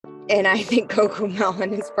And I think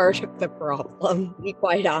CoComelon is part of the problem, to be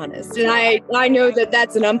quite honest. And I know that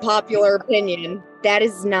that's an unpopular opinion. That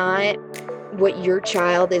is not what your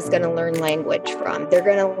child is going to learn language from. They're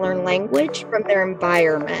going to learn language from their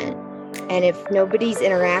environment. And if nobody's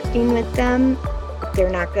interacting with them, they're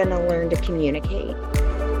not going to learn to communicate.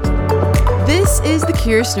 This is the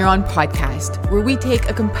Curious Neuron podcast, where we take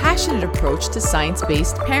a compassionate approach to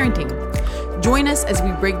science-based parenting. Join us as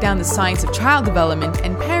we break down the science of child development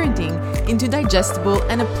and parenting into digestible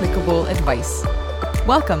and applicable advice.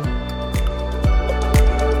 Welcome.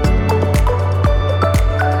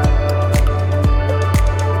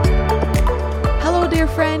 Dear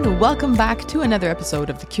friend, welcome back to another episode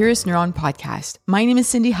of the Curious Neuron podcast. My name is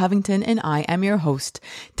Cindy Hovington and I am your host.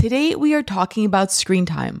 Today we are talking about screen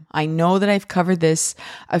time. I know that I've covered this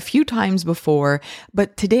a few times before,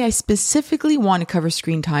 but today I specifically want to cover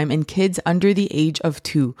screen time in kids under the age of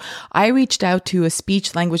 2. I reached out to a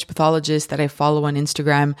speech language pathologist that I follow on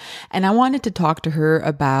Instagram, and I wanted to talk to her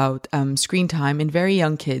about screen time in very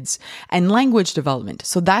young kids and language development.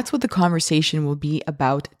 So that's what the conversation will be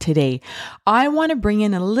about today. I want to bring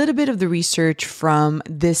in a little bit of the research from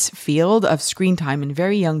this field of screen time in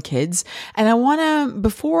very young kids. And I want to,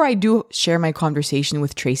 before I do share my conversation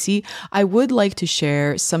with Tracy, I would like to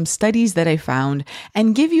share some studies that I found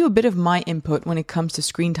and give you a bit of my input when it comes to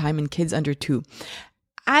screen time in kids under 2.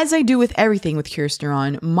 As I do with everything with Curious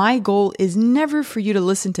Neuron, my goal is never for you to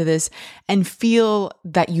listen to this and feel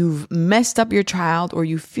that you've messed up your child or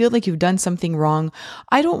you feel like you've done something wrong.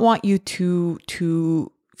 I don't want you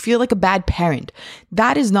to feel like a bad parent.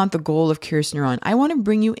 That is not the goal of Curious Neuron. I want to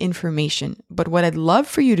bring you information, but what I'd love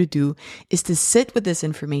for you to do is to sit with this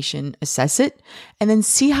information, assess it, and then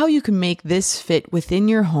see how you can make this fit within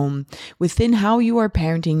your home, within how you are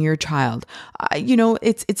parenting your child.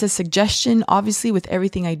 It's a suggestion, obviously, with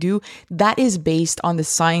everything I do, that is based on the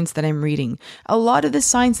science that I'm reading. A lot of the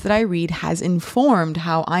science that I read has informed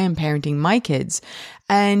how I am parenting my kids.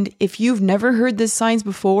 And if you've never heard this science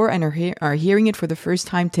before and are hearing it for the first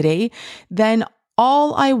time today, then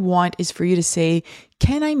all I want is for you to say,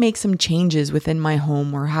 can I make some changes within my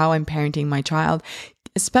home or how I'm parenting my child?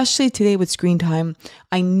 Especially today with screen time,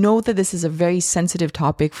 I know that this is a very sensitive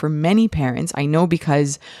topic for many parents. I know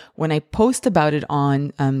because when I post about it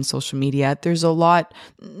on social media, there's a lot,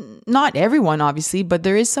 not everyone obviously, but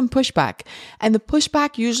there is some pushback. And the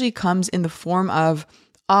pushback usually comes in the form of,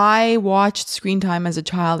 I watched screen time as a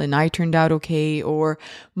child and I turned out okay, or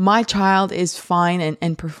my child is fine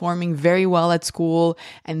and performing very well at school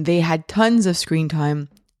and they had tons of screen time.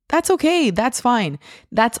 That's okay. That's fine.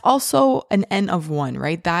 That's also an N of 1,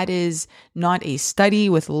 right? That is not a study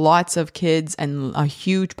with lots of kids and a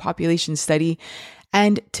huge population study.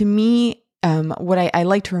 And to me, what I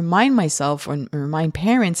like to remind myself or remind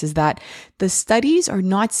parents is that the studies are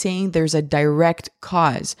not saying there's a direct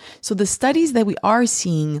cause. So the studies that we are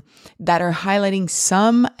seeing that are highlighting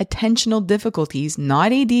some attentional difficulties,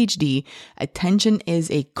 not ADHD, attention is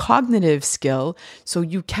a cognitive skill. So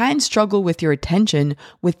you can struggle with your attention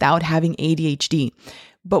without having ADHD.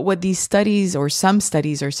 But what these studies or some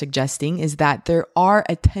studies are suggesting is that there are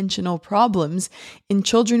attentional problems in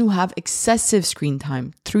children who have excessive screen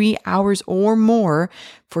time, 3 hours or more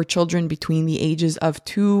for children between the ages of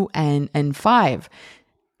 2 and 5.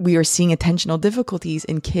 We are seeing attentional difficulties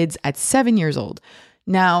in kids at 7 years old.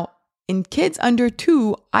 Now, in kids under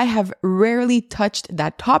 2, I have rarely touched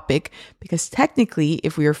that topic because technically,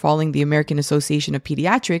 if we are following the American Association of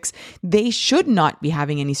Pediatrics, they should not be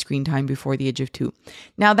having any screen time before the age of 2.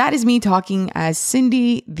 Now, that is me talking as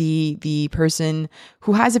Cindy, the person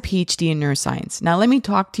who has a PhD in neuroscience. Now, let me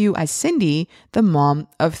talk to you as Cindy, the mom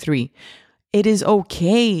of 3. It is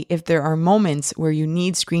okay if there are moments where you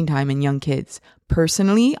need screen time in young kids.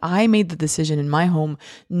 Personally, I made the decision in my home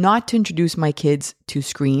not to introduce my kids to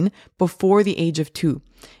screen before the age of 2.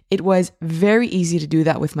 It was very easy to do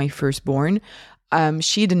that with my firstborn.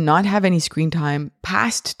 She did not have any screen time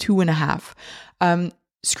past 2.5.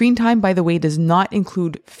 Screen time, by the way, does not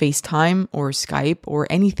include FaceTime or Skype or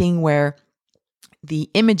anything where the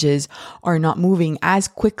images are not moving as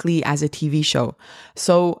quickly as a TV show.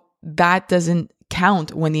 So that doesn't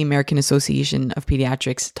count when the American Association of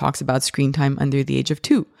Pediatrics talks about screen time under the age of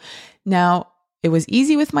 2. Now, it was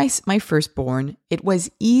easy with my firstborn. It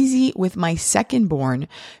was easy with my secondborn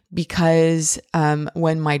because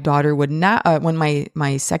when my daughter would when my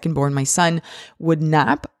secondborn, my son would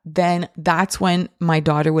nap, then that's when my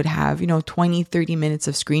daughter would have 20, 30 minutes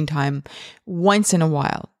of screen time once in a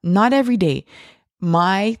while, not every day.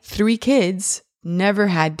 My 3 kids never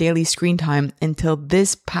had daily screen time until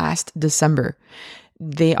this past December.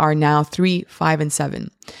 they are now 3, 5, and 7.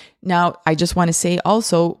 Now, I just want to say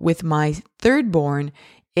also with my third born,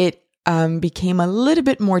 it became a little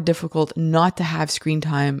bit more difficult not to have screen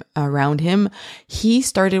time around him. He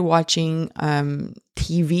started watching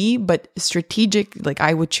TV, but strategic, like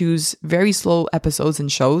I would choose very slow episodes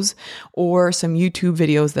and shows or some YouTube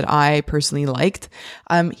videos that I personally liked.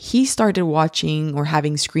 He started watching or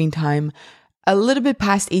having screen time a little bit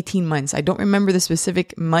past 18 months. I don't remember the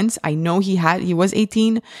specific months. I know he was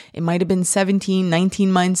 18. It might have been 17,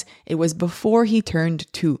 19 months. It was before he turned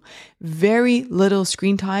 2. Very little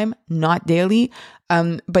screen time, not daily,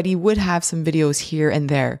 but he would have some videos here and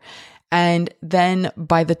there. And then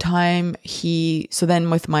by the time then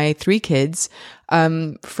with my 3 kids,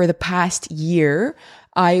 for the past year,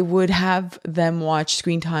 I would have them watch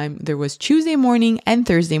screen time. There was Tuesday morning and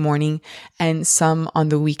Thursday morning and some on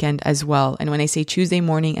the weekend as well. And when I say Tuesday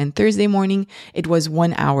morning and Thursday morning, it was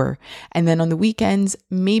 1 hour. And then on the weekends,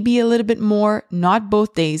 maybe a little bit more, not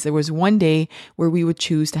both days. There was one day where we would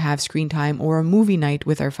choose to have screen time or a movie night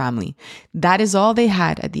with our family. That is all they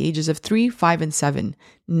had at the ages of 3, 5, and 7.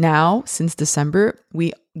 Now, since December,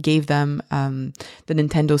 we gave them the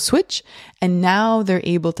Nintendo Switch, and now they're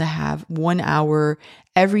able to have 1 hour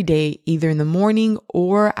every day, either in the morning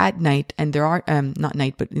or at night. And there are, not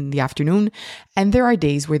night, but in the afternoon. And there are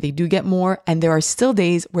days where they do get more, and there are still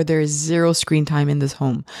days where there is 0 screen time in this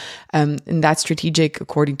home. And that's strategic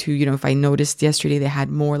according to, if I noticed yesterday they had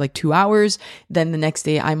more like 2 hours, then the next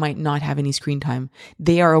day I might not have any screen time.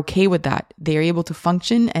 They are okay with that. They are able to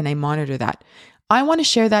function, and I monitor that. I want to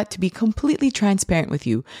share that to be completely transparent with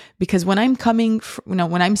you, because when I'm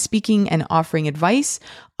when I'm speaking and offering advice,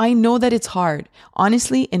 I know that it's hard.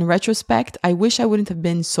 Honestly, in retrospect, I wish I wouldn't have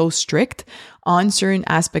been so strict on certain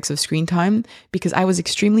aspects of screen time, because I was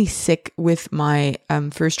extremely sick with my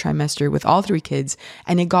first trimester with all 3 kids,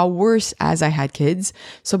 and it got worse as I had kids.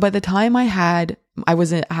 So by the time I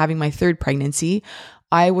was having my 3rd pregnancy,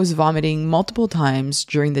 I was vomiting multiple times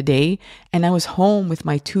during the day, and I was home with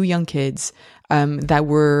my 2 young kids that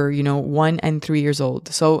were, 1 and 3 years old.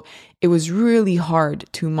 So it was really hard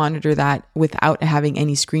to monitor that without having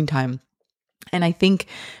any screen time. And I think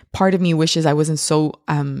part of me wishes I wasn't so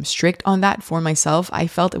strict on that for myself. I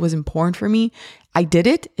felt it was important for me. I did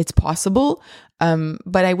it. It's possible.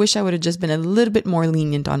 But I wish I would have just been a little bit more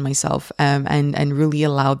lenient on myself and really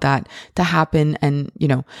allowed that to happen. And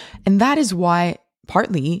that is why,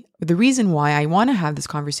 partly the reason why I want to have this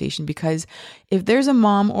conversation, because if there's a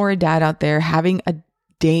mom or a dad out there having a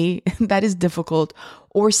day that is difficult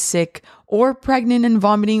or sick or pregnant and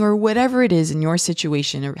vomiting or whatever it is in your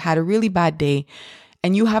situation, or had a really bad day,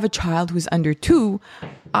 and you have a child who's under 2,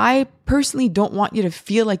 I personally don't want you to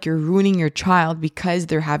feel like you're ruining your child because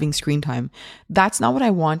they're having screen time. That's not what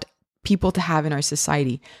I want people to have in our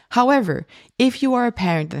society. However, if you are a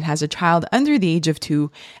parent that has a child under the age of 2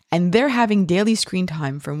 and they're having daily screen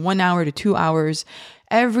time from 1 hour to 2 hours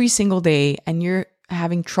every single day, and you're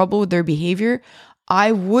having trouble with their behavior,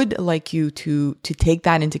 I would like you to take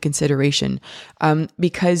that into consideration,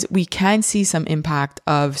 because we can see some impact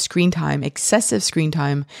of screen time, excessive screen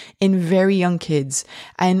time in very young kids.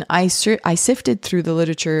 And I sifted through the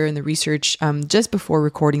literature and the research just before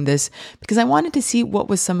recording this, because I wanted to see what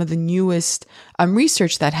was some of the newest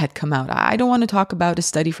research that had come out. I don't want to talk about a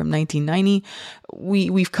study from 1990.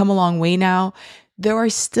 We've come a long way now. There are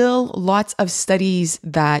still lots of studies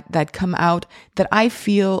that come out that I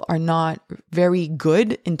feel are not very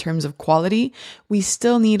good in terms of quality. We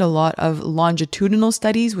still need a lot of longitudinal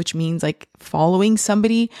studies, which means like following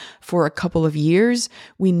somebody for a couple of years.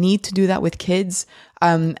 We need to do that with kids,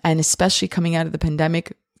 and especially coming out of the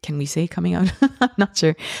pandemic. Can we say coming out? I'm not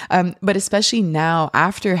sure. But especially now,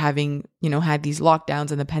 after having, had these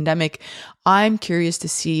lockdowns and the pandemic, I'm curious to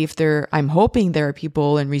see I'm hoping there are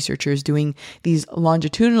people and researchers doing these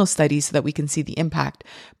longitudinal studies so that we can see the impact.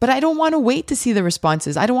 But I don't want to wait to see the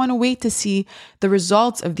responses. I don't want to wait to see the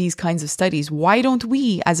results of these kinds of studies. Why don't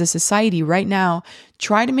we, as a society right now,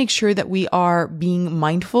 try to make sure that we are being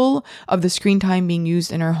mindful of the screen time being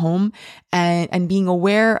used in our home, and being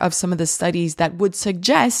aware of some of the studies that would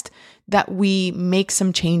suggest that we make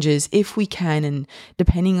some changes if we can, and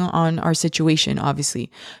depending on our situation,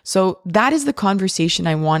 obviously. So that is the conversation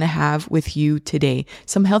I want to have with you today.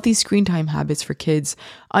 Some healthy screen time habits for kids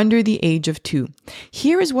under the age of 2.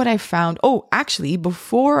 Here is what I found. Oh, actually,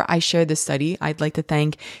 before I share this study, I'd like to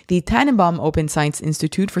thank the Tannenbaum Open Science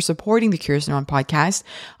Institute for supporting the Curious Neuron podcast.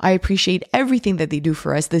 I appreciate everything that they do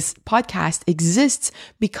for us. This podcast exists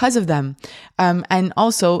because of them. And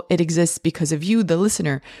also it exists because of you, the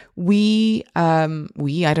listener.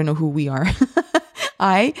 I don't know who we are.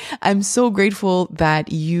 I am so grateful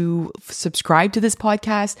that you subscribe to this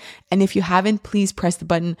podcast. And if you haven't, please press the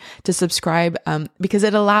button to subscribe because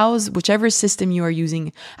it allows whichever system you are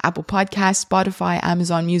using, Apple Podcasts, Spotify,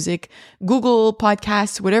 Amazon Music, Google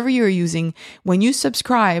Podcasts, whatever you're using, when you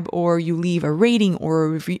subscribe or you leave a rating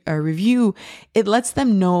or a review, it lets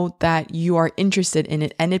them know that you are interested in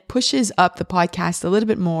it and it pushes up the podcast a little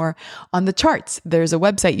bit more on the charts. There's a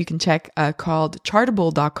website you can check called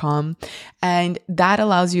chartable.com, and that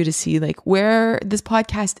allows you to see like where this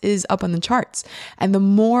podcast is up on the charts. And the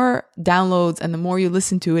more downloads and the more you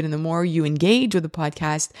listen to it and the more you engage with the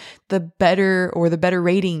podcast, the better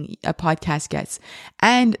rating a podcast gets.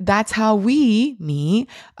 And that's how me,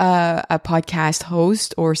 a podcast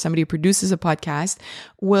host or somebody who produces a podcast,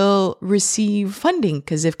 will receive funding.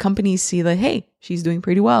 Because if companies see that, hey, she's doing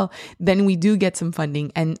pretty well, then we do get some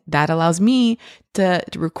funding. And that allows me to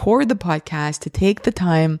record the podcast, to take the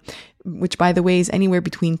time, which by the way is anywhere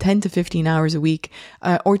between 10 to 15 hours a week,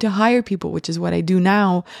 or to hire people, which is what I do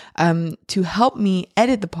now, to help me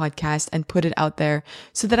edit the podcast and put it out there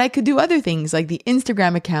so that I could do other things like the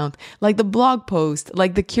Instagram account, like the blog post,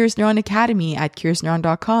 like the Curious Neuron Academy at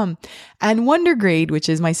curiousneuron.com, and Wondergrade, which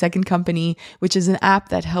is my second company, which is an app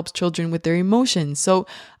that helps children with their emotions. So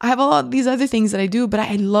I have a lot of these other things that I do, but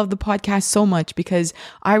I love the podcast so much because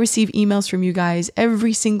I receive emails from you guys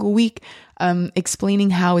every single week explaining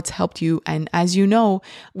how it's helped you. And as you know,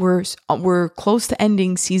 we're close to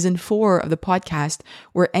ending season 4 of the podcast.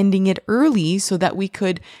 We're ending it early so that we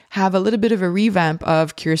could have a little bit of a revamp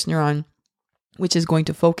of Curious Neuron, which is going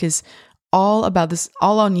to focus all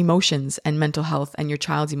on emotions and mental health and your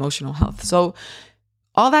child's emotional health. So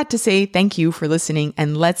all that to say, thank you for listening,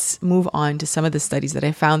 and let's move on to some of the studies that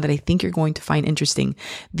I found that I think you're going to find interesting.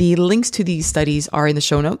 The links to these studies are in the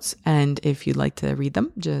show notes, and if you'd like to read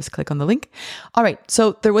them, just click on the link. All right,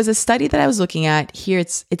 so there was a study that I was looking at here.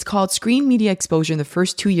 It's called Screen Media Exposure in the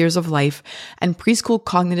First 2 Years of Life and Preschool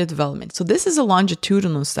Cognitive Development. So this is a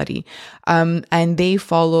longitudinal study, and they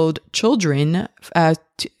followed children,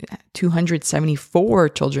 274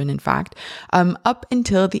 children, in fact, up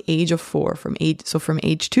until the age of 4, from age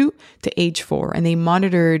 2 to age 4. And they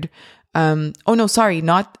monitored, they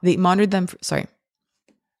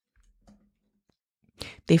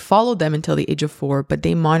followed them until the age of 4, but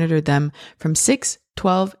they monitored them from 6,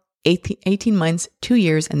 12, 18 months, 2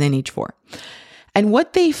 years, and then age 4. And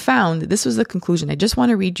what they found, this was the conclusion. I just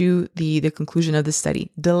want to read you the conclusion of the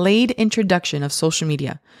study. Delayed introduction of social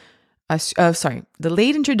media.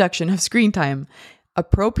 Delayed introduction of screen time,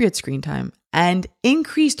 appropriate screen time, and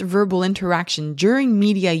increased verbal interaction during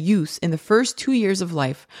media use in the first 2 years of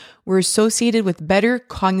life were associated with better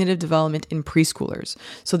cognitive development in preschoolers.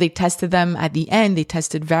 So they tested them at the end. They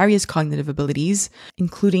tested various cognitive abilities,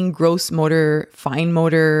 including gross motor, fine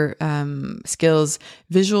motor skills,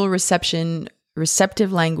 visual reception,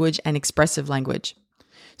 receptive language, and expressive language.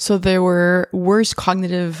 So there were worse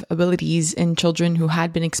cognitive abilities in children who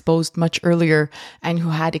had been exposed much earlier and who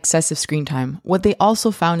had excessive screen time. What they also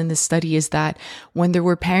found in this study is that when there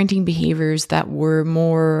were parenting behaviors that were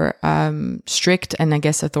more strict and I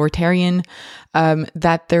guess authoritarian,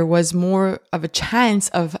 that there was more of a chance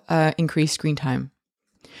of increased screen time.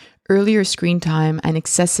 Earlier screen time and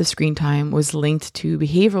excessive screen time was linked to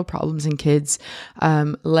behavioral problems in kids,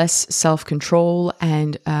 less self-control,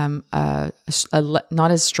 and not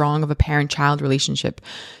as strong of a parent-child relationship.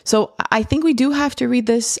 So I think we do have to read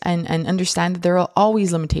this and understand that there are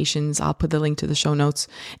always limitations. I'll put the link to the show notes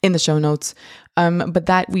in the show notes. But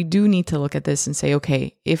that we do need to look at this and say,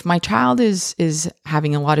 okay, if my child is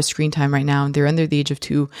having a lot of screen time right now and they're under the age of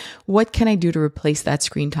 2, what can I do to replace that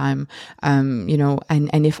screen time?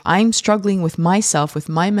 And if I'm struggling with myself, with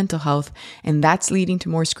my mental health, and that's leading to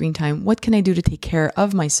more screen time, what can I do to take care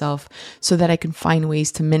of myself so that I can find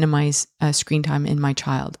ways to minimize screen time in my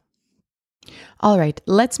child? All right,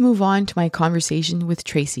 let's move on to my conversation with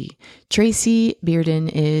Tracy. Tracy Bearden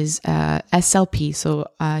is SLP, so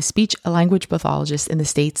speech language pathologist in the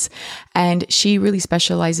States, and she really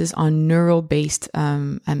specializes on neuro-based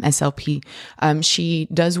SLP. She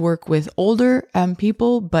does work with older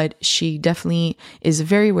people, but she definitely is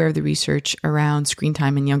very aware of the research around screen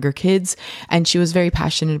time in younger kids, and she was very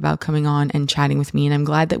passionate about coming on and chatting with me, and I'm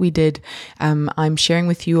glad that we did. I'm sharing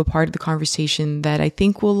with you a part of the conversation that I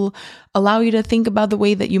think will allow you to think about the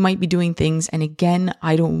way that you might be doing things. And again,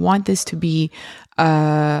 I don't want this to be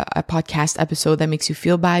a podcast episode that makes you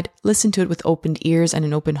feel bad. Listen to it with open ears and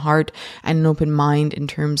an open heart and an open mind in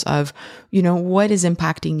terms of, what is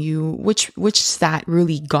impacting you, which stat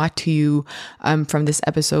really got to you from this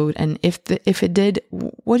episode. And if it did,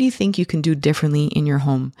 what do you think you can do differently in your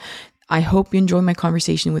home? I hope you enjoy my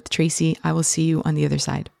conversation with Tracy. I will see you on the other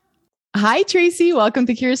side. Hi, Tracy. Welcome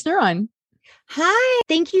to Curious Neuron. Hi.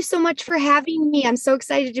 Thank you so much for having me. I'm so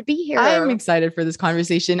excited to be here. I'm excited for this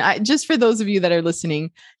conversation. Just for those of you that are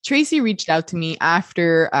listening, Tracy reached out to me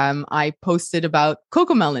after I posted about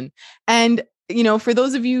CoComelon. And, for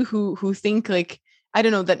those of you who think like, I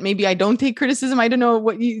don't know, that maybe I don't take criticism. I don't know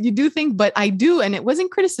what you do think, but I do. And it wasn't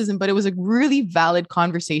criticism, but it was a really valid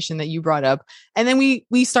conversation that you brought up. And then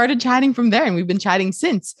we started chatting from there, and we've been chatting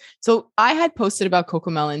since. So I had posted about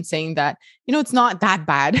CoComelon saying that, it's not that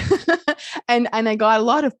bad. and I got a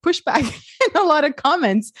lot of pushback and a lot of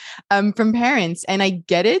comments from parents. And I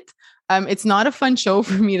get it. It's not a fun show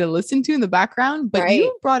for me to listen to in the background, but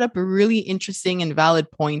you brought up a really interesting and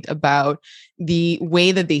valid point about the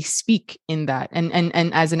way that they speak in that. And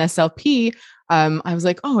as an SLP, I was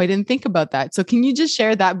like, I didn't think about that. So can you just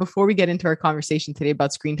share that before we get into our conversation today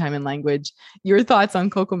about screen time and language, your thoughts on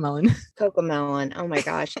CoComelon? CoComelon. Oh my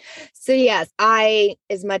gosh. So yes, I,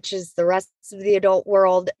 as much as the rest of the adult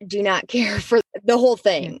world, do not care for the whole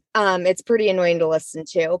thing. It's pretty annoying to listen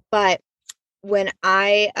to, but when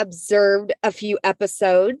I observed a few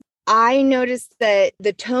episodes, I noticed that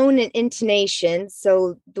the tone and intonation,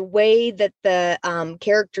 so the way that the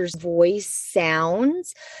character's voice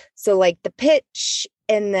sounds, so like the pitch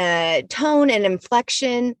and the tone and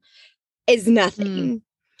inflection is nothing.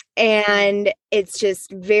 And it's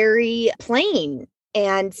just very plain.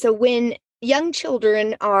 And so when young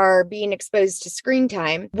children are being exposed to screen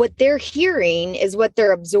time, what they're hearing is what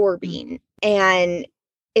they're absorbing. And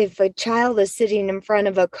if a child is sitting in front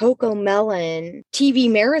of a CoComelon TV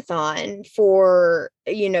marathon for,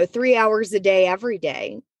 3 hours a day, every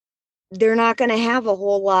day, they're not going to have a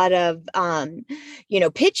whole lot of,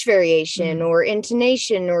 pitch variation or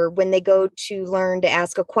intonation, or when they go to learn to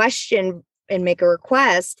ask a question and make a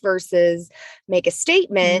request versus make a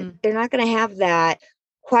statement, they're not going to have that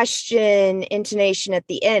question intonation at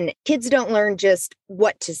the end. Kids don't learn just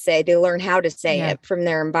what to say. They learn how to say it from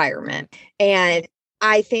their environment. And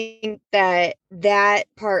I think that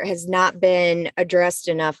part has not been addressed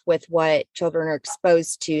enough with what children are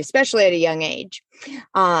exposed to, especially at a young age,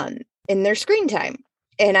 in their screen time.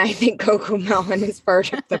 And I think CoComelon is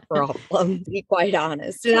part of the problem, to be quite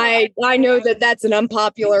honest. And I know that that's an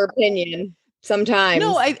unpopular opinion sometimes.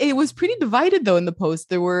 No, it was pretty divided though in the post.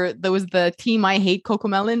 There was the team I hate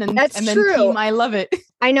CoComelon and then team I love it.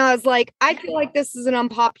 I know. I was like, I feel like this is an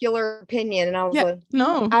unpopular opinion. And I was like,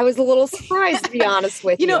 no, I was a little surprised, to be honest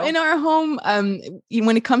with you. In our home,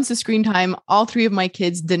 when it comes to screen time, all three of my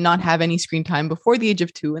kids did not have any screen time before the age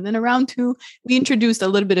of 2. And then around 2, we introduced a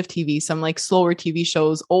little bit of TV, some like slower TV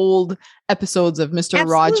shows, old episodes of Mr.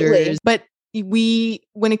 Rogers. But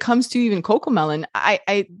when it comes to even CoComelon,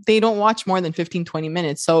 they don't watch more than 15, 20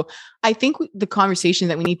 minutes. So I think the conversation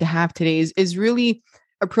that we need to have today is really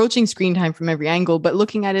approaching screen time from every angle, but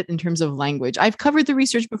looking at it in terms of language. I've covered the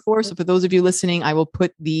research before. So for those of you listening, I will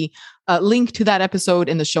put the link to that episode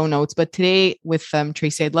in the show notes. But today with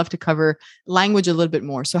Tracy, I'd love to cover language a little bit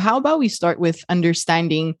more. So how about we start with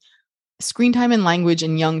understanding screen time and language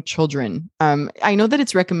in young children? I know that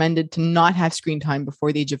it's recommended to not have screen time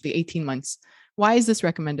before the age of the 18 months. Why is this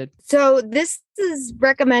recommended? So this is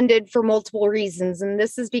recommended for multiple reasons. And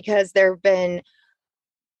this is because there have been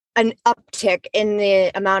an uptick in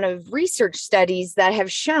the amount of research studies that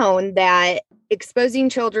have shown that exposing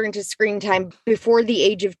children to screen time before the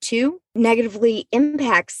age of 2 negatively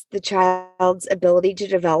impacts the child's ability to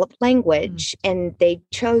develop language. And they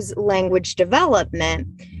chose language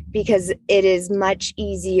development because it is much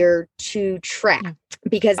easier to track,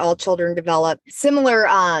 because all children develop similar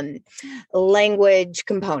language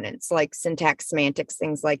components like syntax, semantics,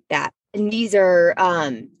 things like that. And these are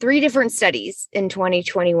 3 different studies in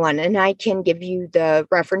 2021. And I can give you the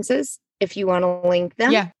references if you want to link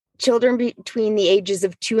them. Yeah. Children between the ages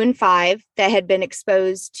of 2 and 5 that had been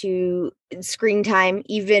exposed to screen time,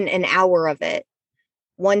 even an hour of it,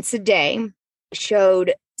 once a day,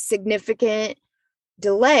 showed significant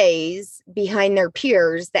delays behind their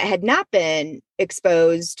peers that had not been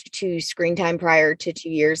exposed to screen time prior to 2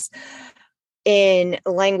 years in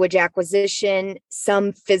language acquisition,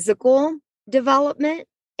 some physical development,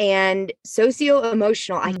 and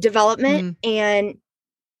socio-emotional development, and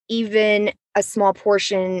even a small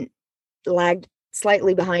portion lagged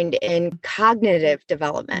slightly behind in cognitive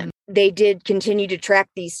development. They did continue to track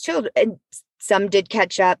these children, and some did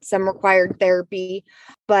catch up, some required therapy,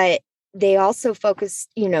 but they also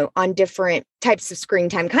focused, on different types of screen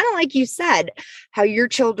time, kind of like you said, how your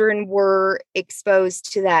children were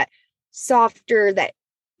exposed to that softer, that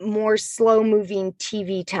more slow moving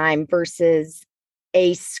TV time versus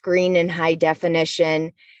a screen in high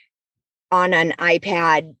definition. on an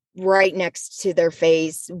iPad right next to their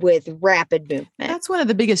face with rapid movement. That's one of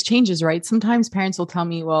the biggest changes, right? Sometimes parents will tell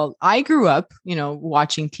me, well, I grew up,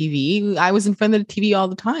 watching TV. I was in front of the TV all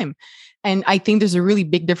the time. And I think there's a really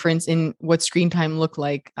big difference in what screen time looked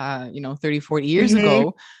like, 30, 40 years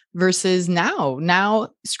ago versus now. Now,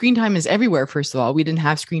 screen time is everywhere. First of all, we didn't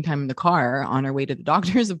have screen time in the car on our way to the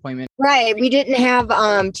doctor's appointment. Right. We didn't have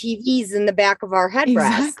TVs in the back of our headrests.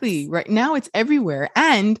 Exactly. Right. Now it's everywhere.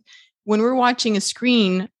 And when we're watching a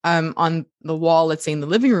screen on the wall, let's say in the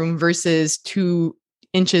living room versus 2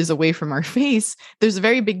 inches away from our face, there's a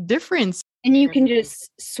very big difference. And you can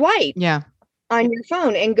just swipe on your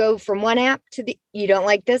phone and go from one app to you don't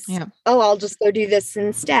like this? Yeah. Oh, I'll just go do this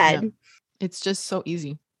instead. Yeah. It's just so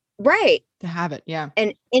easy. Right. To have it. Yeah.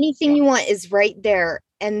 And anything you want is right there.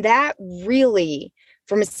 And that really,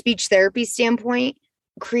 from a speech therapy standpoint,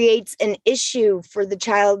 creates an issue for the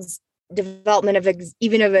child's development of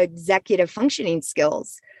even of executive functioning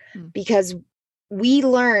skills, because we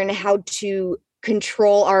learn how to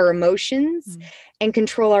control our emotions and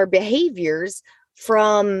control our behaviors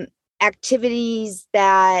from activities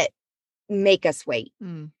that make us wait,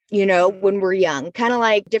 when we're young, kind of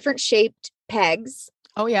like different shaped pegs.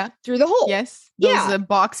 Oh yeah. Through the hole. Yes. Those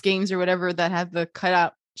box games or whatever that have the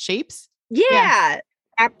cutout shapes. Yeah.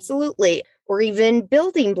 Absolutely. Or even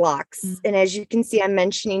building blocks. And as you can see, I'm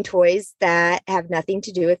mentioning toys that have nothing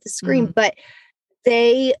to do with the screen, but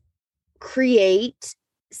they create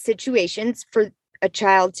situations for a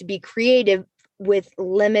child to be creative with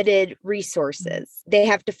limited resources. They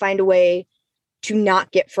have to find a way to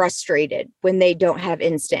not get frustrated when they don't have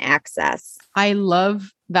instant access. I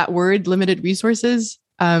love that word, limited resources,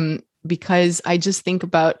 because I just think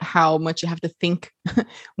about how much you have to think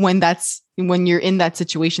when you're in that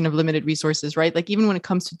situation of limited resources, right? Like even when it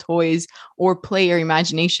comes to toys or play or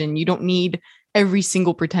imagination, you don't need every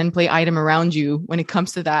single pretend play item around you when it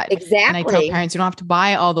comes to that. Exactly. And I tell parents, you don't have to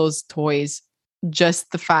buy all those toys.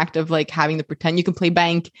 Just the fact of like having the pretend, you can play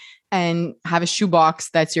bank and have a shoebox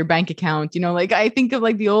that's your bank account. Like I think of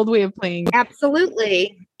like the old way of playing.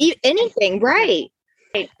 Absolutely. Anything, right?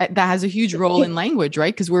 That has a huge role in language,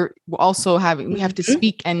 right? Because we have to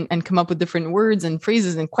speak and come up with different words and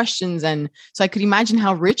phrases and questions. And so I could imagine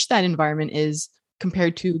how rich that environment is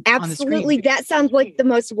compared to absolutely. On the screen. That sounds like the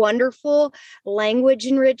most wonderful language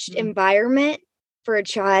enriched environment for a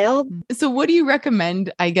child. So what do you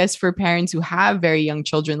recommend, I guess, for parents who have very young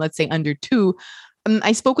children, let's say under 2?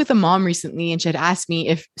 I spoke with a mom recently and she had asked me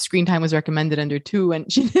if screen time was recommended under 2,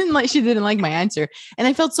 and she didn't like my answer. And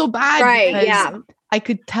I felt so bad. Right. Yeah. I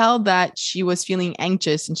could tell that she was feeling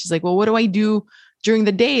anxious, and she's like, well, what do I do during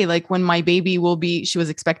the day? Like when my baby she was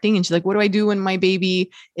expecting, and she's like, what do I do when my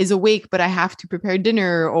baby is awake, but I have to prepare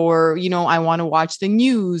dinner, or, I want to watch the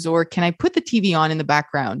news, or can I put the TV on in the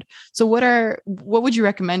background? So what would you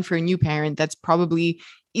recommend for a new parent that's probably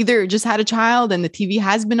either just had a child and the TV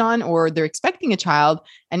has been on, or they're expecting a child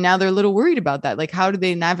and now they're a little worried about that? Like, how do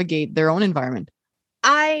they navigate their own environment?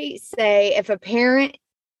 I say if a parent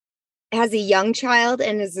has a young child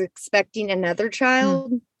and is expecting another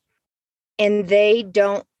child and they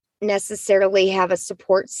don't necessarily have a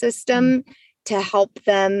support system to help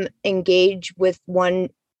them engage with one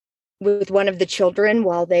of the children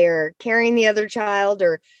while they are carrying the other child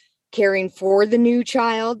or caring for the new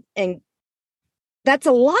child, and that's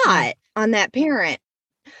a lot on that parent.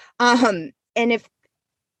 And if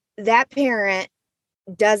that parent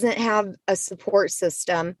doesn't have a support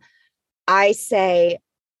system, I say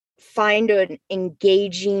find an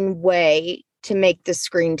engaging way to make the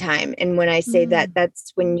screen time. And when I say that,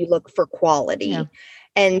 that's when you look for quality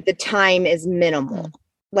and the time is minimal.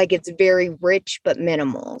 Like it's very rich, but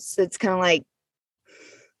minimal. So it's kind of like,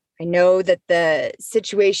 I know that the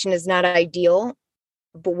situation is not ideal,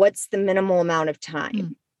 but what's the minimal amount of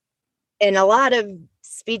time? And a lot of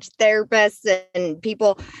speech therapists and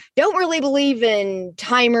people don't really believe in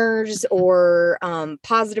timers or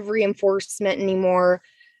positive reinforcement anymore,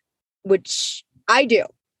 which I do.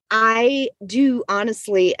 I do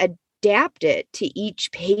honestly adapt it to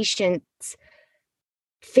each patient's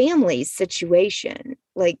family's situation.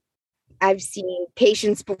 Like I've seen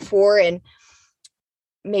patients before and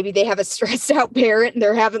maybe they have a stressed out parent and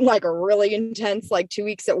they're having like a really intense, 2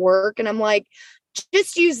 weeks at work. And I'm like,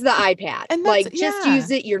 just use the iPad. And just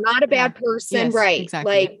use it. You're not a bad person. Yes, right.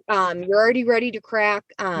 Exactly. You're already ready to crack.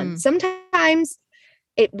 Sometimes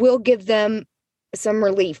it will give them some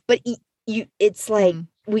relief, but it's like,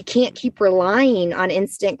 we can't keep relying on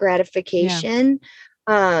instant gratification.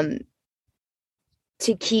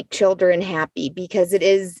 to keep children happy, because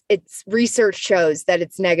it's research shows that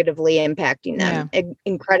it's negatively impacting them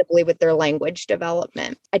incredibly with their language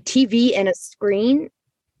development. A TV and a screen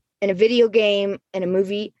and a video game and a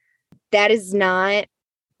movie, that is not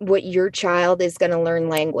what your child is going to learn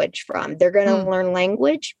language from. They're going to learn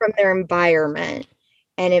language from their environment.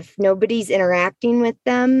 And if nobody's interacting with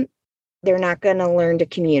them, they're not going to learn to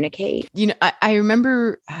communicate. I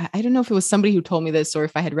remember, I don't know if it was somebody who told me this or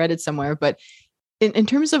if I had read it somewhere, but in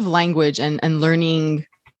terms of language and learning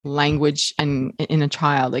language and in a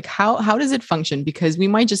child, like how does it function? Because we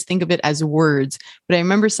might just think of it as words, but I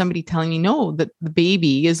remember somebody telling me, no, that the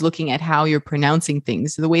baby is looking at how you're pronouncing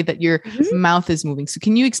things, the way that your mouth is moving. So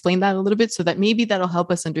can you explain that a little bit so that maybe that'll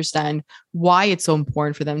help us understand why it's so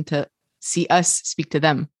important for them to see us speak to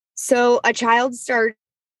them? So a child starts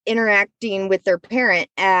interacting with their parent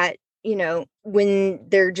at, when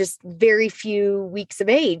they're just very few weeks of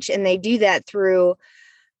age, and they do that through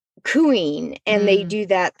cooing, and they do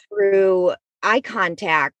that through eye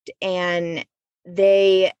contact, and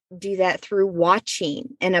they do that through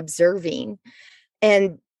watching and observing.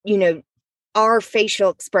 And, our facial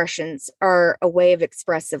expressions are a way of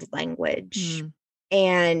expressive language,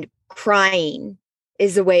 and crying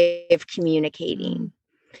is a way of communicating.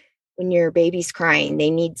 When your baby's crying,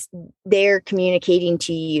 they're communicating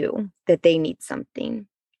to you that they need something.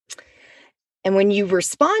 And when you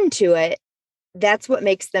respond to it, that's what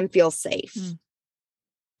makes them feel safe.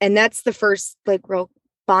 And that's the first real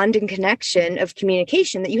bond and connection of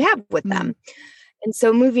communication that you have with them. And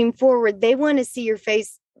so moving forward, they want to see your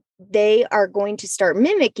face. They are going to start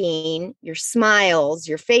mimicking your smiles,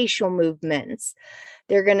 your facial movements.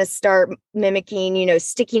 They're going to start mimicking,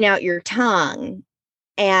 sticking out your tongue.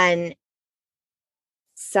 And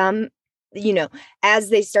some, as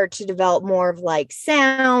they start to develop more of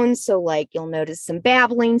sounds, so you'll notice some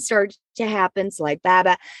babbling start to happen, so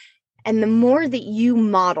baba. And the more that you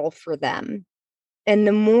model for them and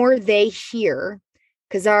the more they hear,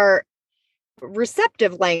 because our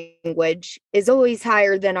receptive language is always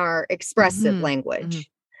higher than our expressive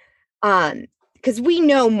language, because we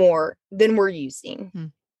know more than we're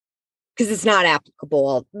using. Because it's not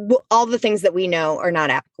applicable. All the things that we know are not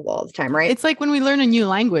applicable all the time, right? It's like when we learn a new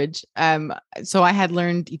language. So I had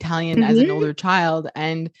learned Italian as an older child.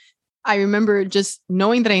 And I remember just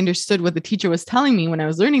knowing that I understood what the teacher was telling me when I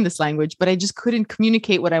was learning this language, but I just couldn't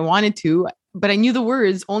communicate what I wanted to. But I knew the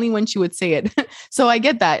words only when she would say it. So I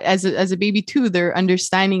get that as a baby too, they're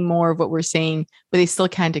understanding more of what we're saying, but they still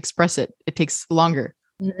can't express it. It takes longer.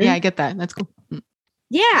 Yeah, I get that. That's cool.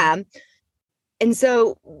 Yeah. And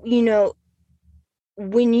so,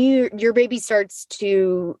 when your baby starts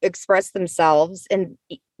to express themselves, and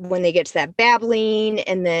when they get to that babbling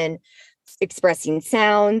and then expressing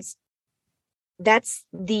sounds, that's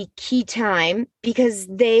the key time, because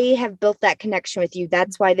they have built that connection with you.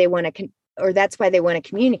 That's why they want to, that's why they want to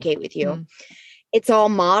communicate with you. It's all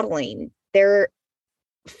modeling. They're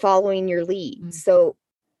following your lead. So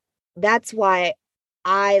that's why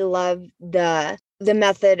I love the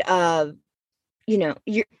method of,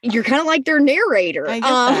 you're kind of like their narrator,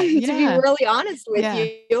 to be really honest with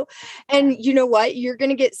you. And you know what? You're going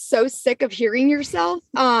to get so sick of hearing yourself.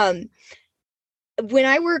 When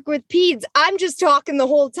I work with peds, I'm just talking the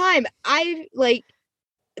whole time.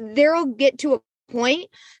 There'll get to a point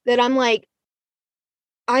that I'm like,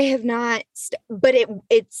 I have not, but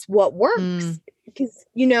it's what works, because,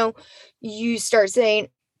 you start saying,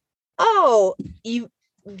 oh,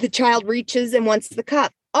 the child reaches and wants the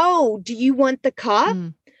cup. Oh, do you want the cup?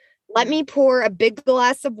 Let me pour a big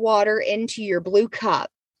glass of water into your blue cup.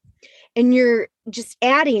 And you're just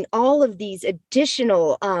adding all of these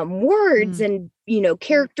additional words and,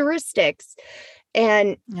 characteristics.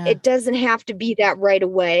 And it doesn't have to be that right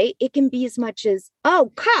away. It can be as much as,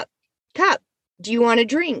 oh, cup. Do you want a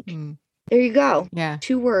drink? There you go. Yeah.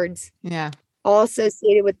 2 words. Yeah. All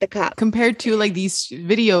associated with the cup. Compared to these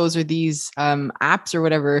videos or these apps or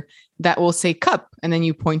whatever that will say cup, and then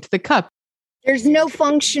you point to the cup. There's no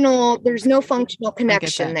functional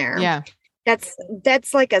connection there. Yeah.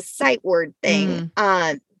 That's like a sight word thing.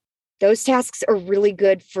 Those tasks are really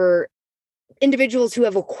good for individuals who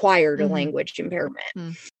have acquired a language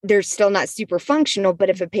impairment. They're still not super functional, but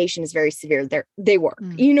if a patient is very severe, they work.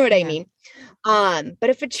 You know what I mean? But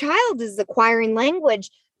if a child is acquiring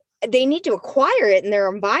language, they need to acquire it in their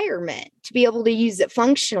environment to be able to use it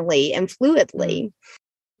functionally and fluidly.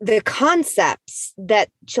 The concepts that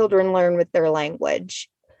children learn with their language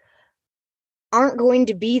aren't going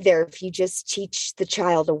to be there if you just teach the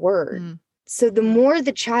child a word. So the more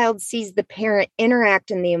the child sees the parent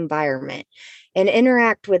interact in the environment and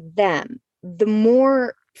interact with them, the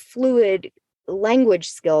more fluid language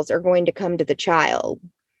skills are going to come to the child.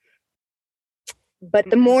 But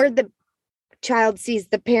the more the child sees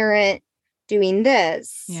the parent doing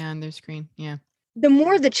this, on their screen, the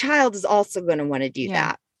more the child is also going to want to do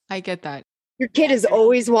that. I get that. Your kid is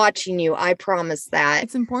always watching you. I promise that.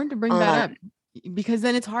 It's important to bring that up because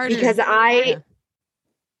then it's harder. Because I've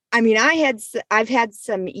had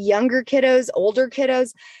some younger kiddos, older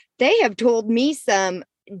kiddos. They have told me some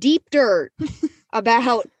deep dirt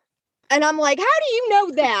about, and I'm like, how do you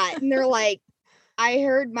know that? And they're like, I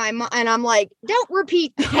heard my mom, and I'm like, don't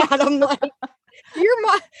repeat that. I'm like,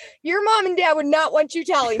 your mom and dad would not want you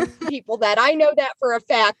telling people that. I know that for a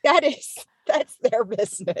fact. That's their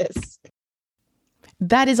business.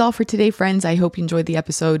 That is all for today, friends. I hope you enjoyed the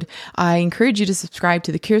episode. I encourage you to subscribe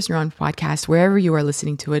to the Curious Neuron podcast wherever you are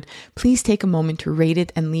listening to it. Please take a moment to rate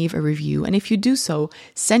it and leave a review. And if you do so,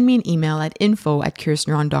 send me an email at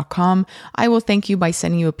info@curiousneuron.com. I will thank you by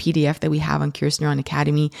sending you a PDF that we have on Curious Neuron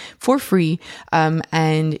Academy for free.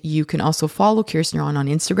 And you can also follow Curious Neuron on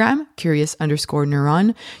Instagram,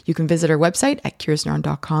 curious_neuron. You can visit our website at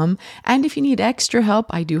curiousneuron.com. And if you need extra help,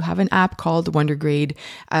 I do have an app called Wondergrade.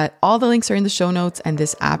 All the links are in the show notes, and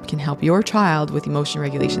this app can help your child with emotion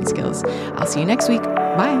regulation skills. I'll see you next week.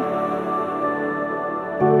 Bye.